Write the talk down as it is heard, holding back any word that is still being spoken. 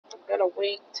gonna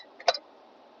wait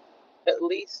at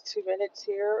least 2 minutes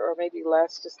here, or maybe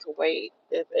less, just to wait.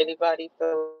 If anybody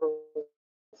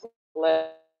feels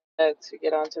led to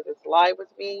get onto this live with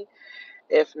me,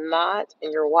 if not,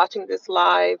 and you're watching this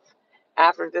live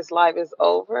after this live is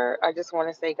over, I just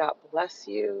want to say God bless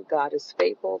you. God is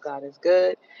faithful. God is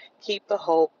good. Keep the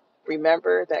hope.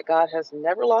 Remember that God has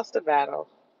never lost a battle.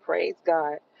 Praise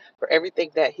God for everything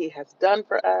that He has done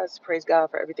for us. Praise God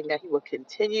for everything that He will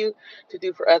continue to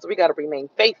do for us. We got to remain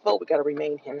faithful. We got to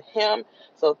remain in Him.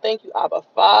 So thank you, Abba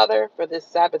Father, for this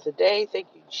Sabbath today. Thank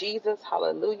you, Jesus.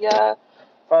 Hallelujah.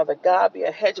 Father God, be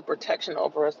a hedge of protection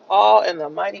over us all in the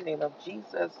mighty name of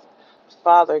Jesus.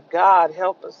 Father God,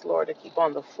 help us, Lord, to keep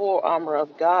on the full armor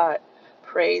of God.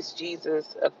 Praise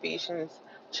Jesus. Ephesians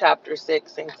chapter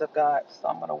 6, saints of God. So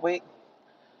I'm going to wait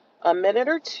a minute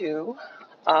or two.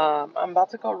 I'm about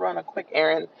to go run a quick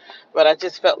errand, but I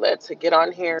just felt led to get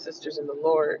on here. Sisters in the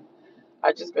Lord,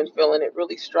 I just been feeling it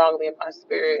really strongly in my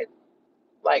spirit,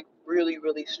 like really,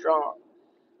 really strong.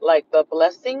 Like the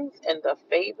blessings and the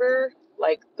favor,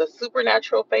 like the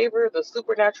supernatural favor, the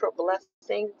supernatural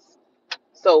blessings.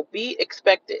 So be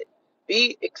expected.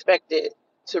 Be expected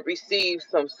to receive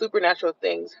some supernatural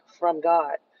things from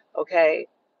God. Okay?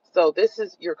 So this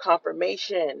is your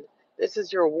confirmation. This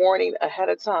is your warning ahead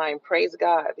of time. Praise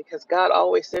God. Because God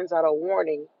always sends out a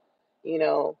warning, you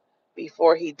know,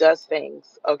 before He does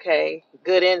things. Okay?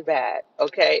 Good and bad.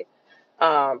 Okay?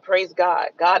 Praise God.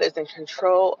 God is in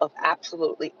control of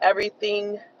absolutely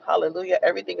everything. Hallelujah.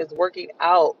 Everything is working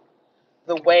out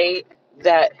the way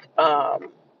that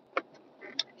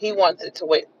He wants it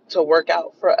to work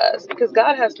out for us, because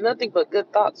God has nothing but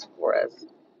good thoughts for us.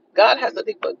 God has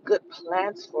nothing but good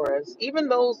plans for us. Even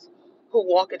those who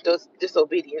walk in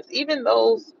disobedience, even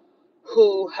those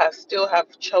who have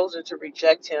chosen to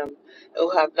reject Him,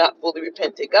 who have not fully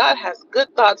repented. God has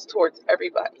good thoughts towards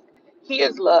everybody. He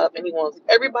is love, and He wants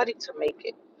everybody to make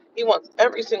it. He wants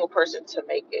every single person to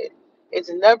make it. It's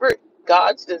never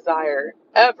God's desire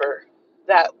ever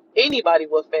that anybody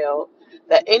will fail,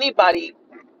 that anybody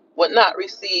would not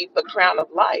receive the crown of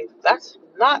life. That's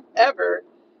not ever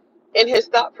in His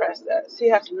thought process. He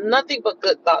has nothing but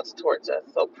good thoughts towards us.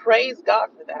 So praise God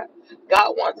for that.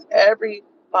 God wants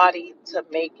everybody to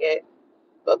make it,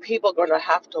 but people are going to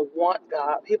have to want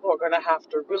God. People are going to have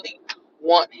to really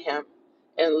want Him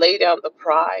and lay down the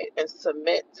pride and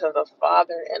submit to the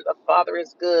Father. And the Father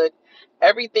is good.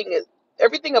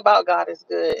 Everything about God is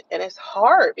good, and it's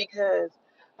hard because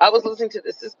I was listening to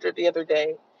the sister the other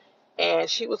day, and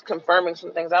she was confirming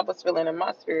some things I was feeling in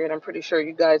my spirit. I'm pretty sure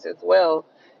you guys as well.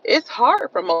 It's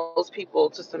hard for most people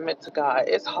to submit to God.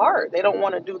 It's hard. They don't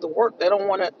want to do the work. They don't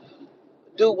want to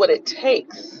do what it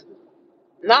takes.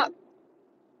 Not,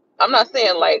 I'm not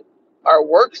saying like our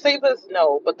work save us,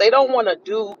 no, but they don't want to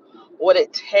do what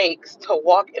it takes to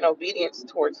walk in obedience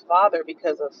towards Father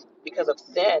because of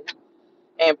sin.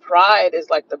 And pride is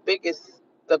like the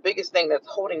biggest thing that's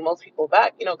holding most people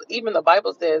back. Even the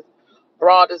Bible says,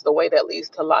 broad is the way that leads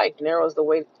to life, narrow is the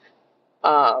way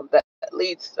that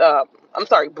leads, I'm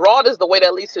sorry, broad is the way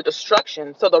that leads to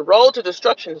destruction. So the road to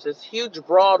destruction is this huge,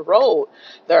 broad road.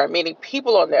 There are many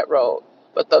people on that road,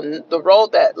 but the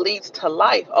road that leads to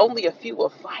life, only a few will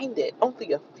find it.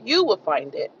 Only a few will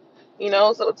find it.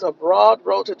 So it's a broad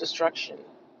road to destruction.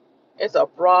 It's a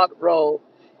broad road.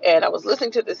 And I was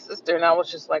listening to this sister, and I was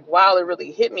just like, wow, it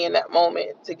really hit me in that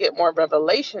moment to get more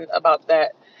revelation about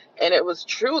that. And it was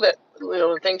true that,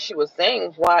 the things she was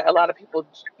saying, why a lot of people,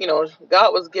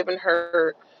 God was giving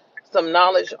her some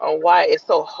knowledge on why it's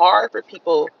so hard for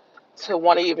people to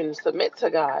want to even submit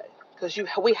to God. Because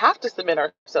we have to submit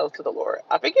ourselves to the Lord.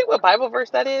 I forget what Bible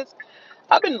verse that is.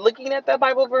 I've been looking at that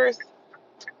Bible verse,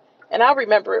 and I'll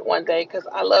remember it one day because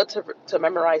I love to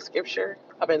memorize scripture.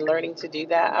 I've been learning to do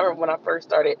that. I remember when I first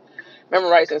started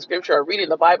memorizing scripture or reading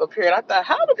the Bible, period, I thought,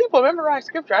 how do people memorize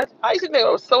scripture? I used to think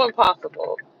it was so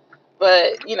impossible.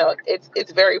 But,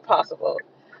 it's very possible.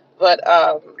 But,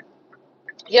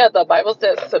 yeah, the Bible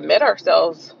says, submit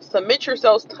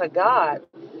yourselves to God,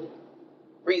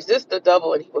 resist the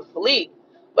devil, and he will flee.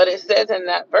 But it says in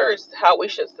that verse how we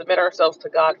should submit ourselves to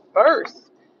God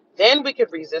first. Then we can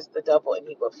resist the devil and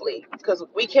he will flee. Because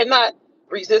we cannot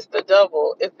resist the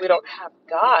devil if we don't have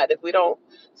God, if we don't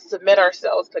submit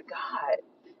ourselves to God.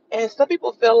 And some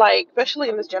people feel like, especially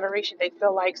in this generation, they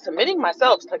feel like submitting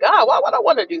myself to God. Why would I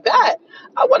want to do that?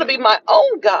 I want to be my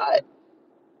own God.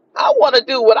 I want to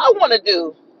do what I want to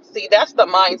do. See, that's the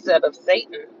mindset of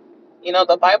Satan.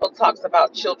 The Bible talks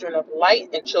about children of light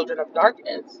and children of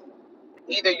darkness.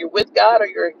 Either you're with God or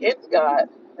you're against God.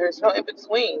 There's no in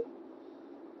between.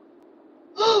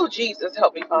 Oh, Jesus,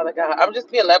 help me, Father God. I'm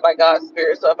just being led by God's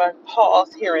Spirit. So if I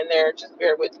pause here and there, just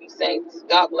bear with me, saints.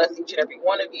 God bless each and every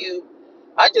one of you.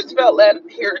 I just felt led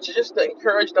here to just to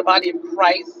encourage the body of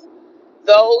Christ,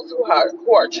 those who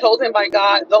are chosen by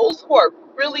God, those who are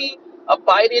really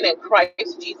abiding in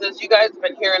Christ Jesus. You guys have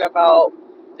been hearing about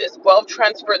this wealth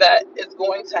transfer that is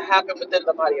going to happen within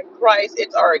the body of Christ.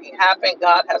 It's already happened.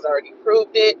 God has already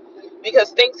proved it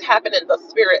because things happen in the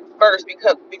spirit first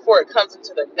because before it comes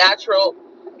into the natural.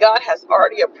 God has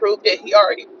already approved it. He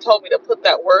already told me to put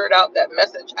that word out, that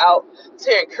message out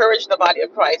to encourage the body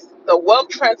of Christ. The wealth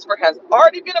transfer has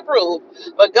already been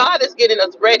approved, but God is getting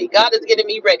us ready. God is getting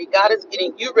me ready. God is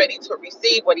getting you ready to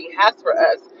receive what He has for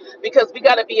us because we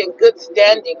got to be in good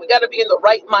standing. We got to be in the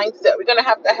right mindset. We're going to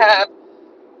have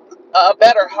a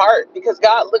better heart because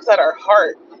God looks at our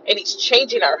heart and He's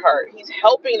changing our heart. He's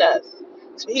helping us.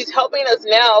 He's helping us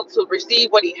now to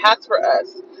receive what He has for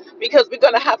us because we're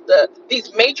going to have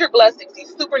these major blessings,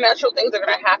 these supernatural things are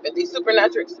going to happen, these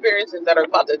supernatural experiences that are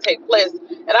about to take place.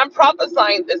 And I'm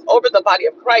prophesying this over the body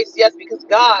of Christ, yes, because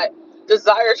God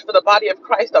desires for the body of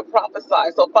Christ to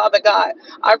prophesy. So, Father God,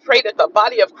 I pray that the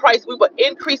body of Christ, we will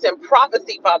increase in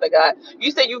prophecy, Father God.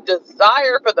 You say you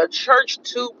desire for the church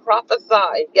to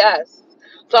prophesy. Yes.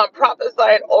 So I'm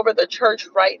prophesying over the church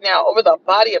right now, over the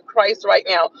body of Christ right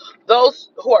now. Those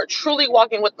who are truly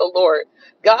walking with the Lord,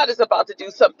 God is about to do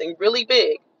something really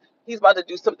big. He's about to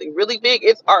do something really big.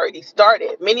 It's already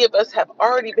started. Many of us have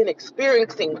already been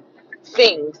experiencing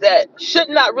things that should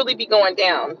not really be going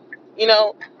down. You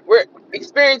know, we're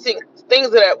experiencing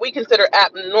things that we consider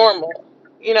abnormal,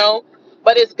 you know,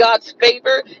 but it's God's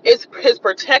favor, it's His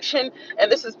protection,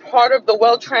 and this is part of the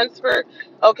wealth transfer.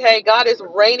 Okay, God is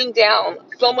raining down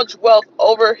so much wealth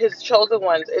over His chosen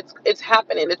ones. It's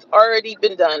happening. It's already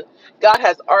been done. God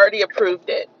has already approved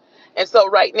it. And so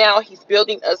right now He's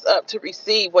building us up to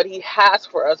receive what He has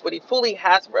for us, what He fully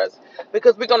has for us,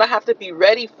 because we're going to have to be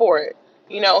ready for it.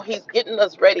 You know, He's getting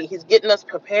us ready. He's getting us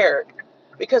prepared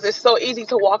because it's so easy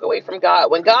to walk away from God.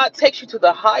 When God takes you to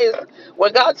the highest,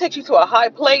 when God takes you to a high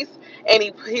place and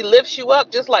he lifts you up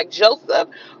just like Joseph.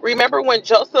 Remember when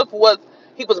Joseph was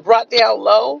brought down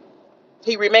low?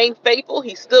 He remained faithful.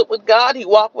 He stood with God. He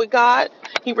walked with God.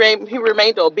 He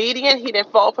remained obedient. He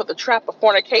didn't fall for the trap of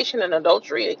fornication and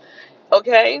adultery.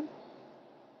 Okay?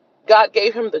 God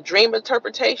gave him the dream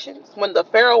interpretations. When the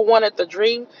Pharaoh wanted the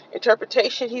dream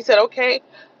interpretation, he said, okay,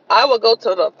 I will go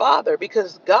to the Father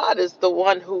because God is the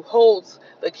one who holds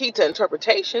the key to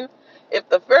interpretation. If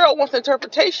the Pharaoh wants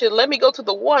interpretation, let me go to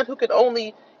the one who can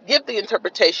only give the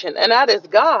interpretation, and that is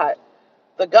God,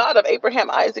 the God of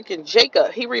Abraham, Isaac, and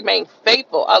Jacob. He remained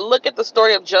faithful. I look at the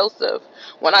story of Joseph.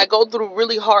 When I go through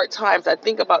really hard times, I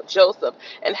think about Joseph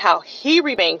and how he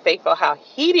remained faithful, how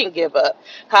he didn't give up,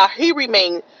 how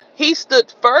he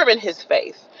stood firm in his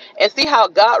faith. And see how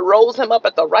God rose him up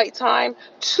at the right time.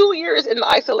 2 years in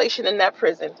isolation in that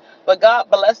prison. But God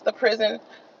blessed the prison.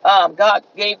 God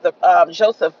gave the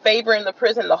Joseph favor in the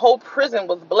prison. The whole prison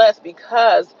was blessed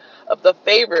because of the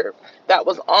favor that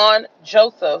was on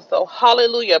Joseph. So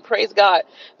hallelujah, praise God.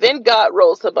 Then God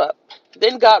rose him up.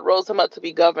 Then God rose him up to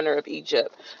be governor of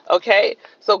Egypt. Okay,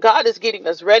 so God is getting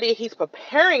us ready. He's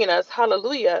preparing us.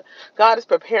 Hallelujah. God is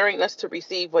preparing us to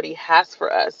receive what He has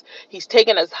for us. He's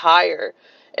taking us higher.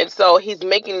 And so he's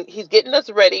getting us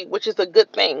ready, which is a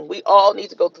good thing. We all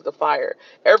need to go through the fire.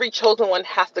 Every chosen one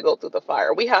has to go through the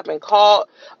fire. We have been called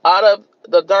out of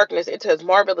the darkness into His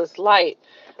marvelous light.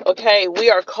 Okay, we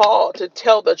are called to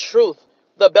tell the truth,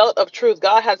 the belt of truth.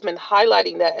 God has been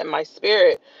highlighting that in my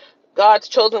spirit. God's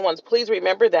chosen ones, please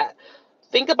remember that.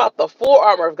 Think about the full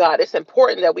armor of God. It's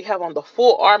important that we have on the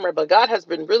full armor, but God has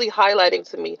been really highlighting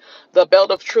to me the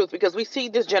belt of truth because we see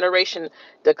this generation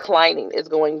declining. It's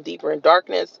going deeper in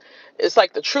darkness. It's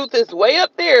like the truth is way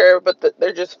up there, but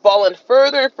they're just falling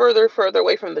further and further, further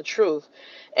away from the truth.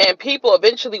 And people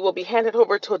eventually will be handed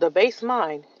over to a debased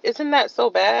mind. Isn't that so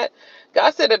bad?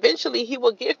 God said eventually He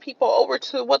will give people over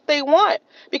to what they want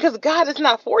because God is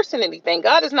not forcing anything.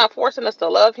 God is not forcing us to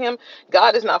love Him.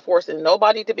 God is not forcing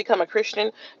nobody to become a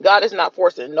Christian. God is not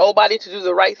forcing nobody to do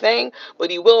the right thing,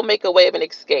 but He will make a way of an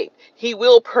escape. He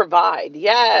will provide.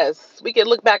 Yes, we can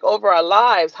look back over our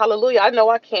lives. Hallelujah. I know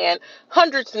I can.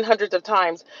 Hundreds and hundreds of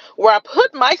times where I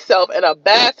put myself in a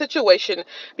bad situation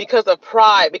because of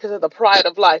pride, because of the pride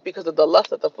of life, because of the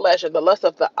lust of the flesh and the lust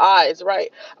of the eyes,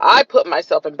 right? I put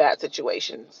myself in bad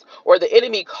situations, or the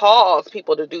enemy calls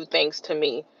people to do things to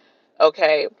me,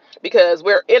 okay? Because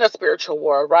we're in a spiritual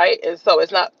war, right? And so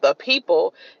it's not the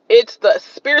people, it's the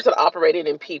spirits that are operating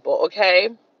in people, okay?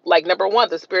 like number one,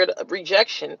 the spirit of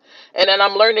rejection. And then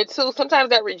I'm learning too, sometimes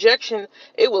that rejection,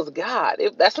 it was God.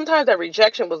 That sometimes that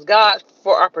rejection was God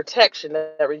for our protection.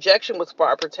 That rejection was for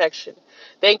our protection.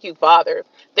 Thank you, Father.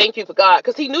 Thank you for God.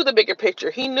 Because he knew the bigger picture.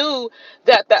 He knew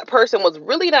that that person was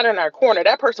really not in our corner.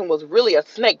 That person was really a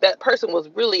snake. That person was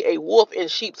really a wolf in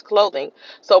sheep's clothing.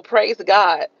 So praise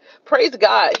God. Praise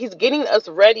God. He's getting us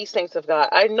ready, saints of God.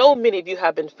 I know many of you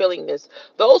have been feeling this.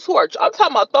 Those who are, I'm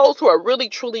talking about those who are really,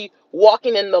 truly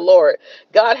walking in the Lord.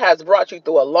 God has brought you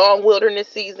through a long wilderness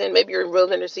season. Maybe your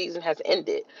wilderness season has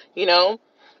ended, you know.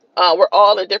 We're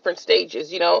all in different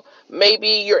stages, you know.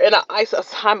 Maybe you're in a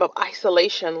time of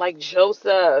isolation, like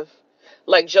Joseph.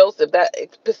 That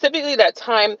specifically that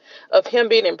time of him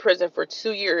being in prison for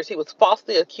 2 years, he was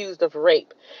falsely accused of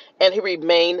rape, and he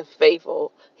remained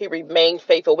faithful. He remained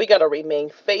faithful. We gotta remain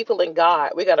faithful in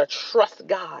God. We gotta trust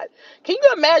God. Can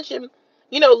you imagine?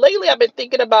 You know, lately I've been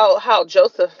thinking about how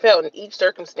Joseph felt in each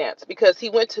circumstance because he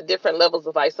went to different levels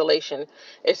of isolation.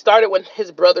 It started when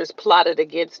his brothers plotted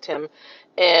against him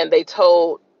and they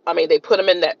put him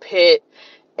in that pit,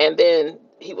 and then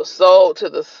he was sold to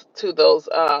those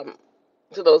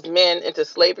men into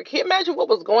slavery. Can you imagine what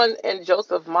was going in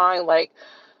Joseph's mind? Like,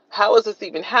 how is this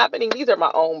even happening? These are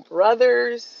my own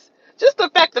brothers. Just the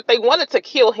fact that they wanted to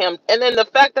kill him, and then the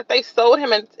fact that they sold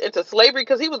him into slavery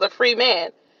because he was a free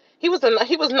man. He was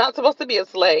not supposed to be a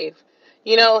slave.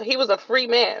 You know, he was a free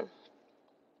man,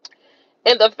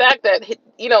 and the fact that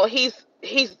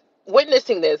he's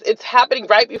witnessing this, it's happening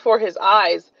right before his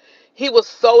eyes. He was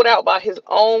sold out by his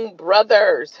own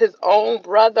brothers, and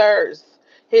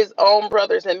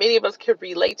many of us can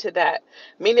relate to that.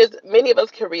 Many of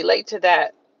us can relate to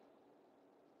that,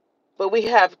 but we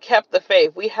have kept the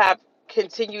faith. We have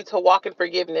continued to walk in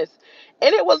forgiveness.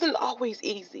 And it wasn't always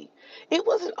easy. It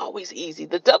wasn't always easy.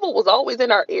 The devil was always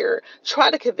in our ear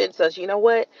trying to convince us, you know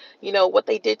what? You know what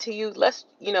they did to you?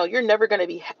 You're never going to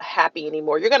be happy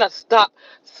anymore. You're going to stop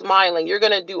smiling. You're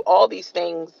going to do all these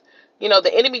things. You know,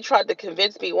 the enemy tried to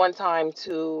convince me one time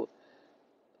to,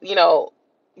 you know,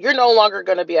 you're no longer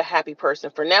going to be a happy person.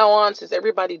 For now on, since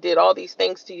everybody did all these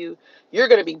things to you, you're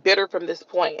going to be bitter from this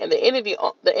point. And the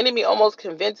enemy almost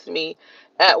convinced me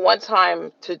at one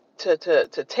time to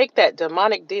take that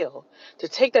demonic deal,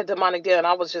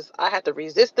 And I had to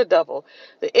resist the devil.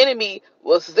 The enemy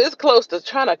was this close to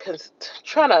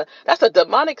that's a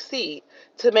demonic seed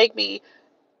to make me.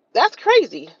 That's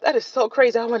crazy. That is so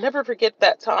crazy. I will never forget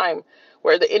that time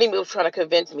where the enemy was trying to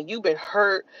convince me you've been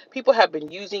hurt. People have been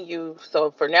using you.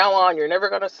 So for now on, you're never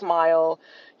going to smile.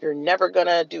 You're never going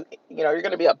to you're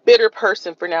going to be a bitter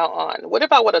person for now on. What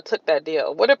if I would have took that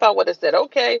deal? What if I would have said,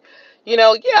 okay,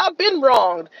 yeah, I've been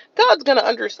wronged. God's going to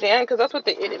understand, because that's what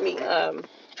the enemy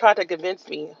tried to convince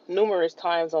me numerous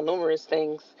times on numerous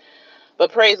things.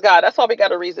 But praise God, that's why we got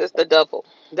to resist the devil.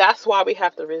 That's why we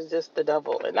have to resist the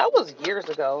devil. And that was years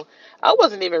ago. I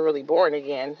wasn't even really born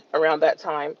again around that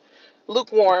time.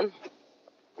 Lukewarm.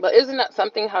 But isn't that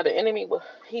something how the enemy,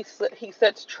 he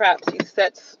sets traps, he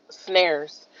sets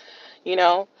snares, you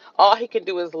know? All he can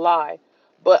do is lie.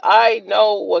 But I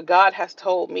know what God has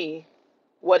told me,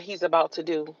 what he's about to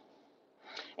do,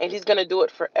 and he's going to do it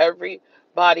for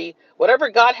everybody. Whatever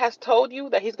God has told you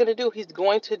that he's going to do, he's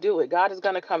going to do it. God is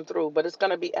going to come through, but it's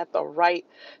going to be at the right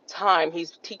time.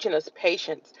 He's teaching us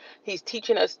patience. He's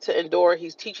teaching us to endure.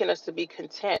 He's teaching us to be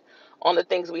content on the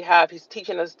things we have. He's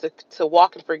teaching us to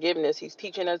walk in forgiveness. He's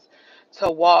teaching us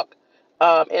to walk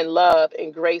in love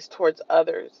and grace towards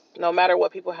others, no matter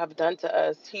what people have done to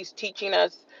us. He's teaching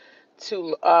us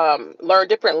to learn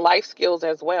different life skills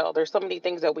as well. There's so many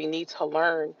things that we need to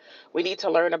learn. We need to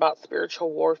learn about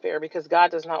spiritual warfare, because God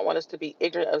does not want us to be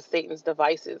ignorant of Satan's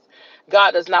devices.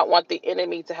 God does not want the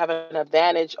enemy to have an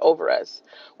advantage over us.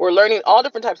 We're learning all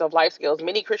different types of life skills.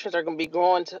 Many Christians are going to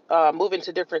be moving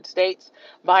to different states,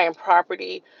 buying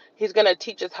property. He's going to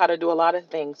teach us how to do a lot of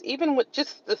things, even with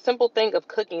just the simple thing of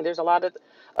cooking. There's a lot of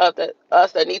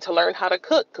us that need to learn how to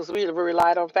cook, because we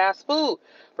relied on fast food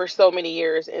for so many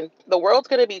years, and the world's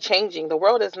going to be changing. The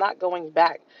world is not going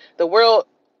back. The world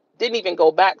didn't even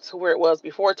go back to where it was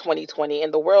before 2020,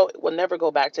 and the world will never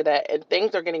go back to that, and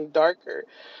things are getting darker.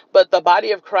 But the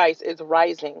body of Christ is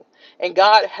rising, and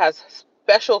God has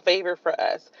special favor for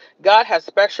us. God has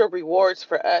special rewards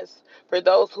for us, for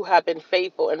those who have been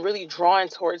faithful and really drawn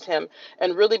towards him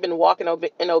and really been walking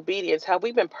in obedience. Have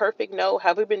we been perfect? No.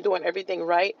 Have we been doing everything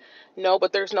right? No,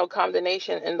 but there's no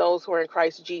condemnation in those who are in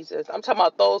Christ Jesus. I'm talking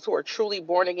about those who are truly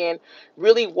born again,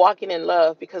 really walking in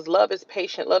love, because love is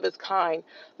patient, love is kind.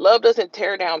 Love doesn't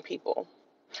tear down people.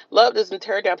 Love doesn't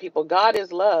tear down people. God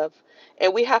is love.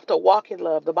 And we have to walk in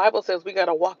love. The Bible says we got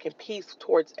to walk in peace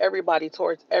towards everybody,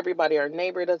 towards everybody. Our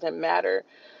neighbor doesn't matter.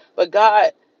 But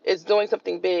God is doing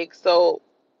something big. So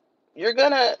you're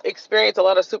going to experience a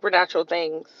lot of supernatural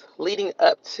things leading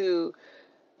up to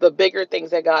the bigger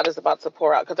things that God is about to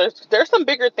pour out. Because there's some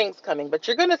bigger things coming. But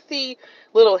you're going to see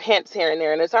little hints here and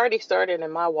there. And it's already started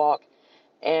in my walk.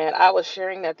 And I was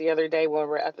sharing that the other day when we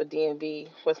were at the DMV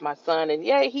with my son. And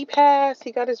yeah, he passed.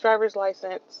 He got his driver's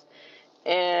license.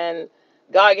 And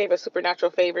God gave a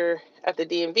supernatural favor at the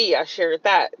DMV. I shared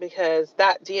that because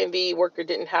that DMV worker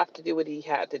didn't have to do what he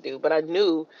had to do. But I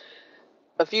knew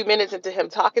a few minutes into him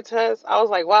talking to us, I was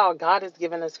like, wow, God has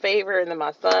given us favor. And then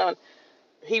my son,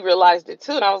 he realized it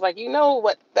too. And I was like,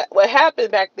 what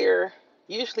happened back there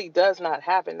usually does not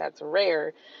happen. That's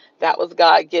rare. That was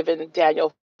God giving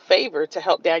Daniel favor to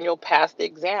help Daniel pass the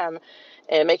exam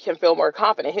and make him feel more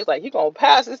confident. He's like, you're going to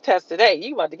pass this test today.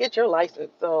 You about to get your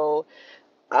license. So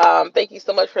thank you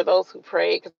so much for those who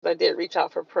prayed, because I did reach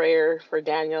out for prayer for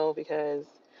Daniel, because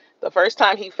the first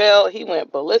time he failed, he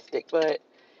went ballistic. But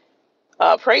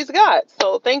praise God.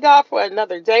 So thank God for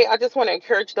another day. I just want to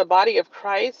encourage the body of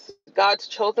Christ, God's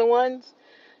chosen ones.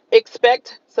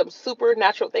 Expect some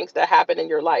supernatural things to happen in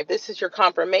your life. This is your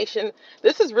confirmation.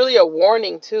 This is really a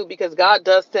warning too, because God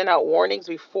does send out warnings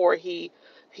before he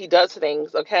does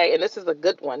things, okay? And this is a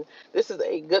good one. This is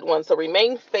a good one. So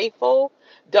remain faithful.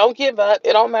 Don't give up.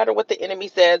 It don't matter what the enemy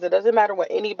says. It doesn't matter what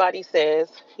anybody says.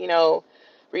 You know,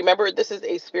 remember, this is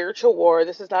a spiritual war.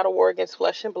 This is not a war against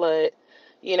flesh and blood.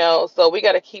 So we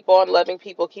got to keep on loving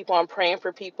people, keep on praying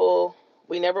for people.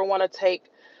 We never want to take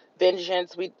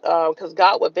vengeance. We because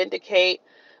God will vindicate.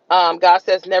 God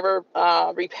says never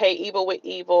repay evil with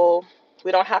evil.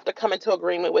 We don't have to come into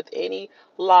agreement with any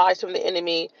lies from the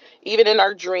enemy, even in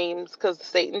our dreams, because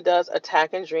Satan does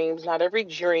attack in dreams. Not every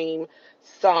dream,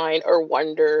 sign, or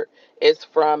wonder is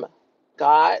from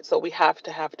God. So we have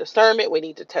to have discernment. We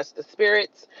need to test the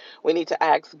spirits. We need to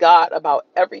ask God about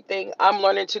everything. I'm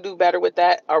learning to do better with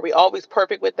that. Are we always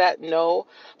perfect with that? No.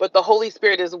 But the Holy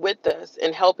Spirit is with us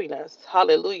and helping us.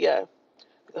 Hallelujah.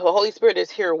 The Holy Spirit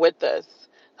is here with us.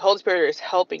 The Holy Spirit is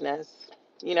helping us,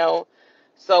 you know.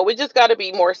 So we just got to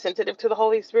be more sensitive to the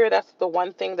Holy Spirit. That's the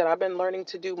one thing that I've been learning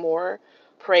to do more.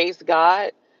 Praise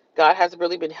God. God has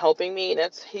really been helping me.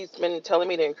 He's been telling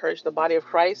me to encourage the body of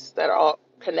Christ that are all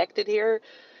connected here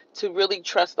to really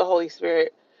trust the Holy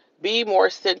Spirit. Be more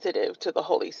sensitive to the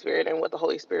Holy Spirit and what the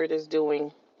Holy Spirit is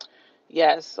doing.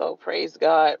 Yes, so praise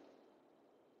God.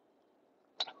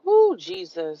 Oh,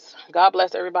 Jesus. God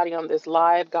bless everybody on this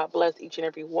live. God bless each and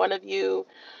every one of you.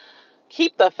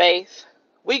 Keep the faith.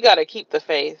 We got to keep the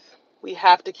faith. We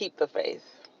have to keep the faith.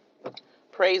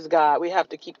 Praise God. We have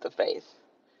to keep the faith.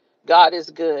 God is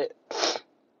good.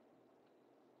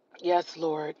 Yes,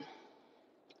 Lord.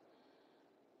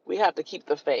 We have to keep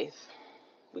the faith.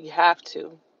 We have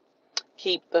to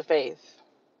keep the faith.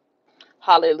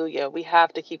 Hallelujah. We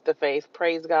have to keep the faith.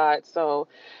 Praise God. So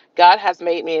God has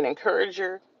made me an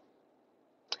encourager.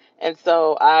 And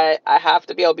so I have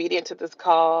to be obedient to this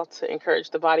call to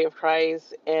encourage the body of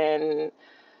Christ. And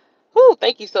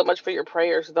thank you so much for your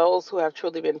prayers. Those who have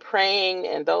truly been praying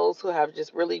and those who have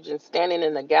just really been standing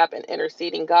in the gap and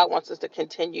interceding. God wants us to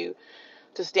continue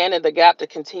to stand in the gap, to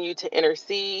continue to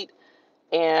intercede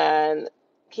and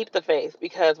keep the faith,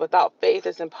 because without faith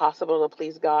it's impossible to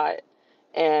please God.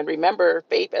 And remember,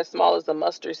 faith as small as a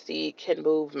mustard seed can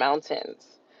move mountains.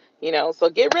 So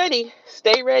get ready,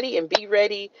 stay ready, and be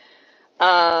ready.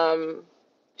 Um,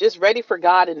 just ready for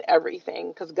God in everything.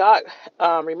 Because God,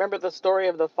 remember the story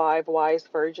of the five wise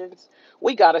virgins?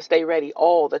 We got to stay ready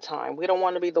all the time. We don't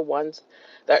want to be the ones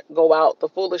that go out, the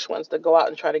foolish ones that go out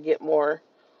and try to get more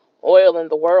oil in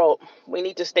the world. We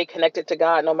need to stay connected to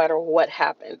God no matter what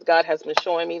happens. God has been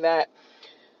showing me that.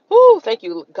 Thank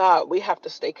you, God. We have to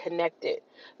stay connected.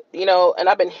 And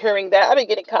I've been hearing that. I've been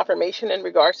getting confirmation in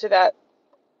regards to that.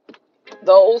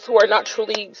 Those who are not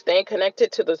truly staying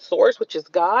connected to the source, which is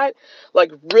God,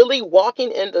 like really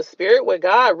walking in the spirit with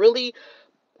God, really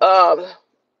um,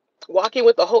 walking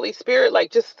with the Holy Spirit,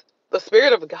 like just the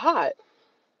spirit of God.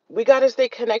 We got to stay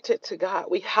connected to God.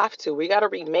 We have to. We got to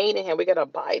remain in Him. We got to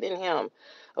abide in Him.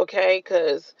 Okay?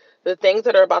 Because the things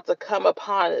that are about to come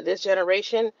upon this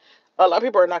generation, a lot of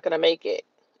people are not going to make it.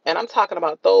 And I'm talking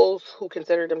about those who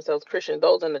consider themselves Christian,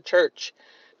 those in the church,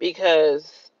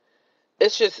 because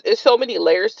it's so many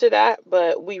layers to that,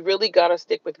 but we really got to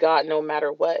stick with God no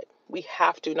matter what. We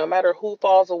have to, no matter who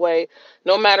falls away,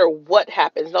 no matter what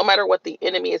happens, no matter what the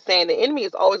enemy is saying. The enemy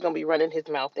is always going to be running his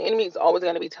mouth. The enemy is always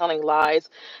going to be telling lies.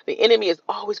 The enemy is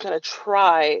always going to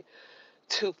try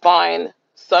to find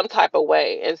some type of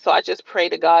way. And so I just pray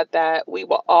to God that we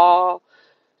will all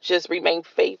just remain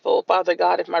faithful, Father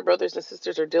God. If my brothers and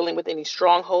sisters are dealing with any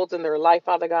strongholds in their life,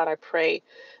 Father God, I pray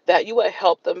that you would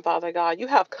help them, Father God. You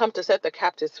have come to set the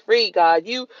captives free, God.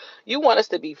 You want us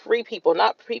to be free people,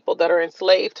 not people that are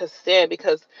enslaved to sin,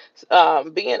 because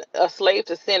being a slave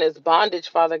to sin is bondage,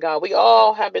 Father God. We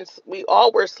all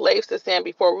were slaves to sin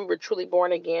before we were truly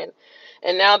born again.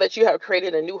 And now that you have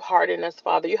created a new heart in us,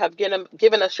 Father, you have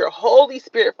given us your Holy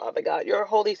Spirit, Father God, your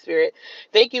Holy Spirit.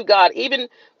 Thank you, God. Even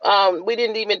we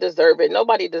didn't even deserve it.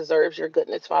 Nobody deserves your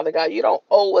goodness, Father God. You don't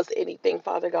owe us anything,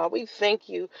 Father God. We thank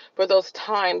you for those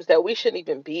times that we shouldn't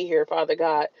even be here, Father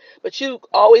God. But you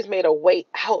always made a way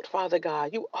out, Father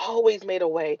God. You always made a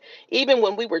way. Even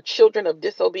when we were children of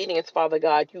disobedience, Father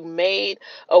God, you made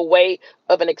a way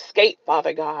of an escape,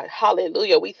 Father God.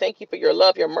 Hallelujah. We thank you for your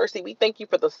love, your mercy. We thank you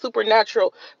for the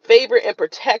supernatural favor and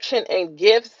protection and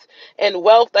gifts and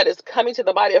wealth that is coming to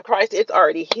the body of Christ. It's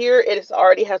already here. It is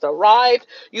already has arrived.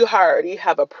 You already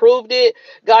have approved it.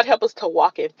 God, help us to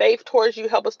walk in faith towards you.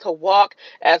 Help us to walk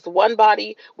as one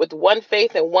body with one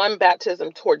faith and one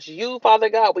baptism towards you, Father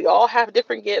God. We all have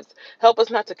different gifts. Help us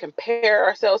not to compare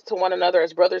ourselves to one another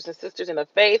as brothers and sisters in the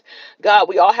faith. God,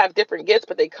 we all have different gifts,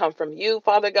 but they come from you,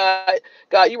 Father God.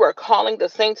 God, you are calling the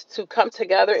saints to come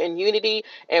together in unity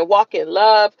and walk in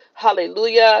love.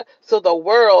 Hallelujah. So the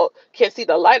world can see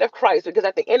the light of Christ, because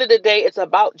at the end of the day, it's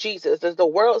about Jesus. Does the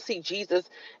world see Jesus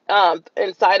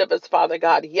inside of us, Father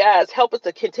God? Yes. Help us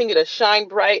to continue to shine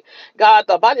bright. God,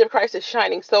 the body of Christ is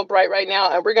shining so bright right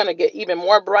now, and we're going to get even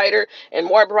more brighter and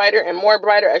more brighter and more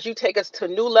brighter as you take us to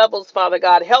new levels, Father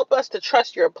God. Help us to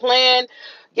trust your plan.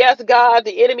 Yes, God,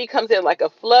 the enemy comes in like a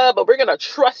flood, but we're going to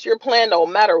trust your plan no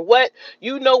matter what.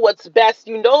 You know what's best.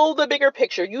 You know the bigger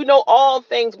picture. You know all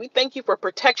things. We thank you for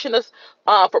protecting us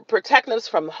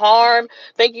from harm.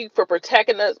 Thank you for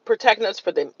protecting us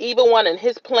for the evil one and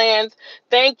his plans.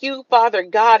 Thank you, Father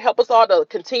God. Help us all to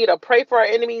continue to pray for our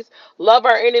enemies, love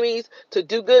our enemies, to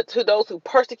do good to those who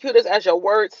persecute us, as your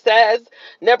word says.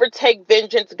 Never take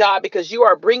vengeance, God, because you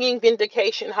are bringing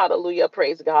vindication. Hallelujah.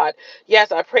 Praise God.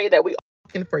 Yes, I pray that we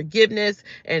in forgiveness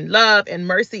and love and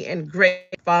mercy and grace,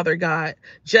 Father God,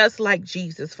 just like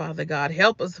Jesus, Father God.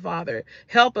 Help us, Father.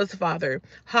 Help us, Father.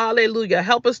 Hallelujah.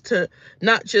 Help us to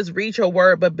not just read your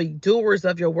word, but be doers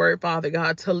of your word, Father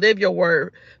God, to live your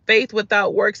word. Faith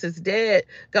without works is dead,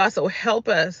 God. So help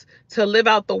us to live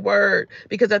out the word,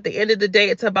 because at the end of the day,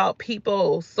 it's about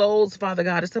people's souls, Father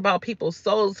God. It's about people's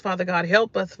souls, Father God.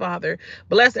 Help us, Father.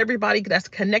 Bless everybody that's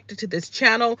connected to this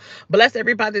channel. Bless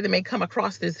everybody that may come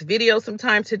across this video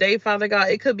sometime today, Father God.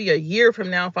 It could be a year from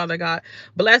now, Father God.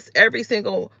 Bless every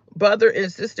single brother and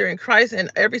sister in Christ in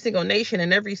every single nation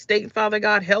and every state, Father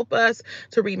God. Help us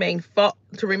to remain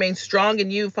strong in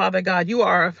you, Father God. You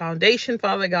are our foundation,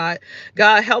 Father God.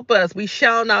 God, help us. We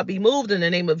shall not be moved in the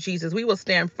name of Jesus. We will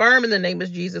stand firm in the name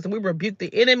of Jesus, and we rebuke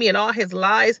the enemy and all his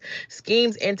lies,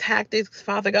 schemes, and tactics.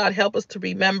 Father God, help us to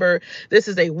remember this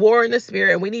is a war in the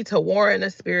spirit, and we need to war in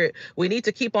the spirit. We need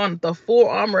to keep on the full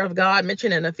armor of God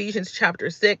mentioned in Ephesians chapter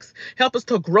 6. Help us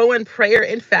to grow in prayer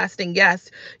and fasting. Yes,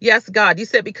 God. You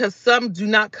said because some do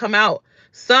not come out.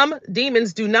 Some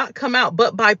demons do not come out,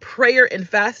 but by prayer and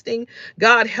fasting.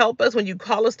 God, help us when you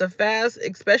call us to fast,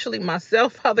 especially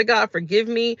myself, Father God. Forgive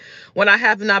me when I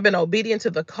have not been obedient to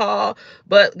the call.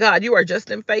 But God, you are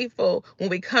just and faithful when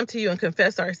we come to you and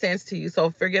confess our sins to you.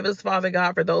 So forgive us, Father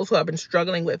God, for those who have been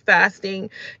struggling with fasting.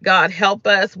 God, help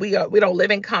us. We don't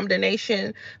live in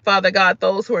condemnation, Father God,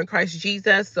 those who are in Christ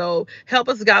Jesus. So help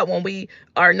us, God, when we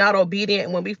are not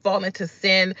obedient, when we fall into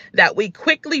sin, that we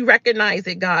quickly recognize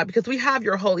it, God, because we have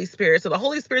your Holy Spirit. So the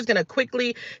Holy Spirit is going to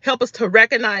quickly help us to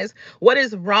recognize what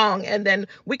is wrong, and then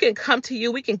we can come to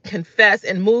you, we can confess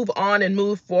and move on and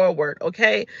move forward.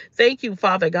 Okay. Thank you,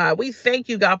 Father God. We thank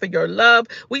you, God, for your love.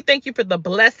 We thank you for the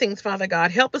blessings, Father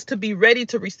God. Help us to be ready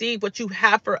to receive what you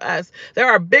have for us. There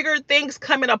are bigger things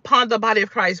coming upon the body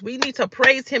of Christ. We need to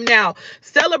praise him now.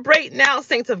 Celebrate now,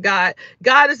 saints of God.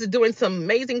 God is doing some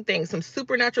amazing things, some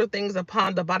supernatural things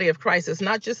upon the body of Christ. It's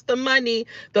not just the money.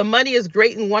 The money is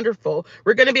great and wonderful.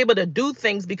 We're going to be able to do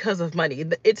things because of money.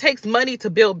 It takes money to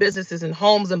build businesses and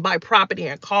homes and buy property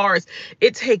and cars.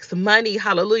 It takes money.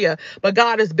 Hallelujah. But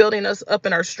God is building us up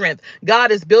in our strength.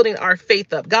 God is building our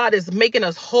faith up. God is making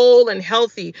us whole and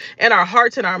healthy in our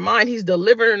hearts and our mind. He's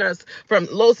delivering us from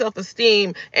low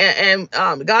self-esteem, and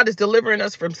God is delivering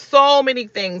us from so many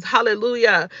things.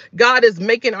 Hallelujah. God is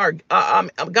making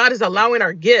God is allowing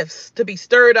our gifts to be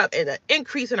stirred up, and an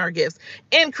increase in our gifts,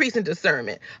 increase in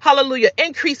discernment. Hallelujah.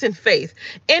 Increase in faith. faith,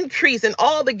 increase in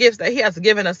all the gifts that he has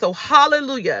given us. So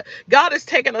hallelujah. God is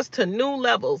taking us to new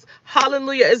levels.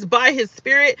 Hallelujah. It's by his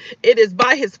spirit. It is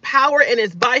by his power and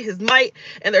it's by his might.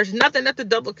 And there's nothing that the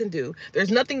devil can do.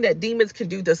 There's nothing that demons can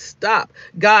do to stop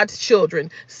God's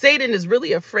children. Satan is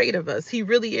really afraid of us. He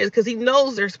really is, because he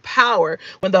knows there's power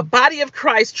when the body of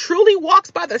Christ truly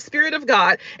walks by the Spirit of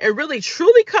God and really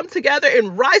truly come together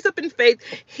and rise up in faith.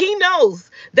 He knows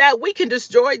that we can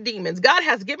destroy demons. God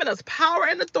has given us power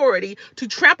and authority to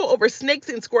trample over snakes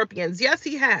and scorpions. Yes,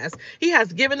 he has. He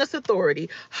has given us authority.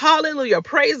 Hallelujah.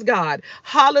 Praise God.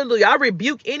 Hallelujah. I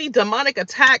rebuke any demonic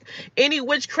attack, any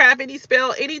witchcraft, any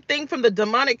spell, anything from the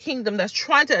demonic kingdom that's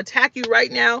trying to attack you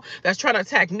right now, that's trying to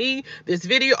attack me, this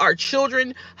video, our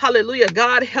children. Hallelujah.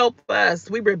 God, help us.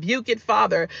 We rebuke it,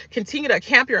 Father. Continue to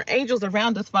camp your angels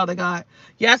around us, Father God.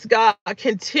 Yes, God,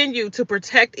 continue to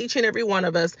protect each and every one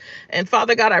of us. And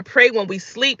Father God, I pray when we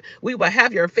sleep, we will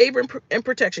have your favor and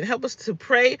protection. Help us to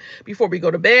pray before we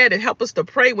go to bed, and help us to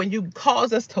pray when you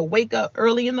cause us to wake up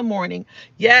early in the morning.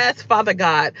 Yes, Father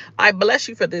God, I bless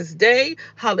you for this day.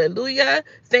 Hallelujah.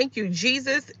 Thank you,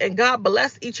 Jesus. And God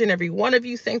bless each and every one of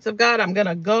you, saints of God. I'm going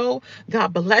to go.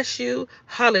 God bless you.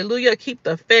 Hallelujah. Keep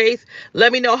the faith.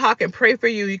 Let me know how I can pray for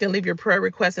you. You can leave your prayer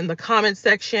requests in the comment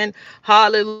section.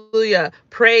 Hallelujah.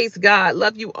 Praise God.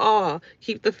 Love you all.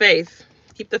 Keep the faith.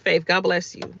 Keep the faith. God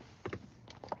bless you.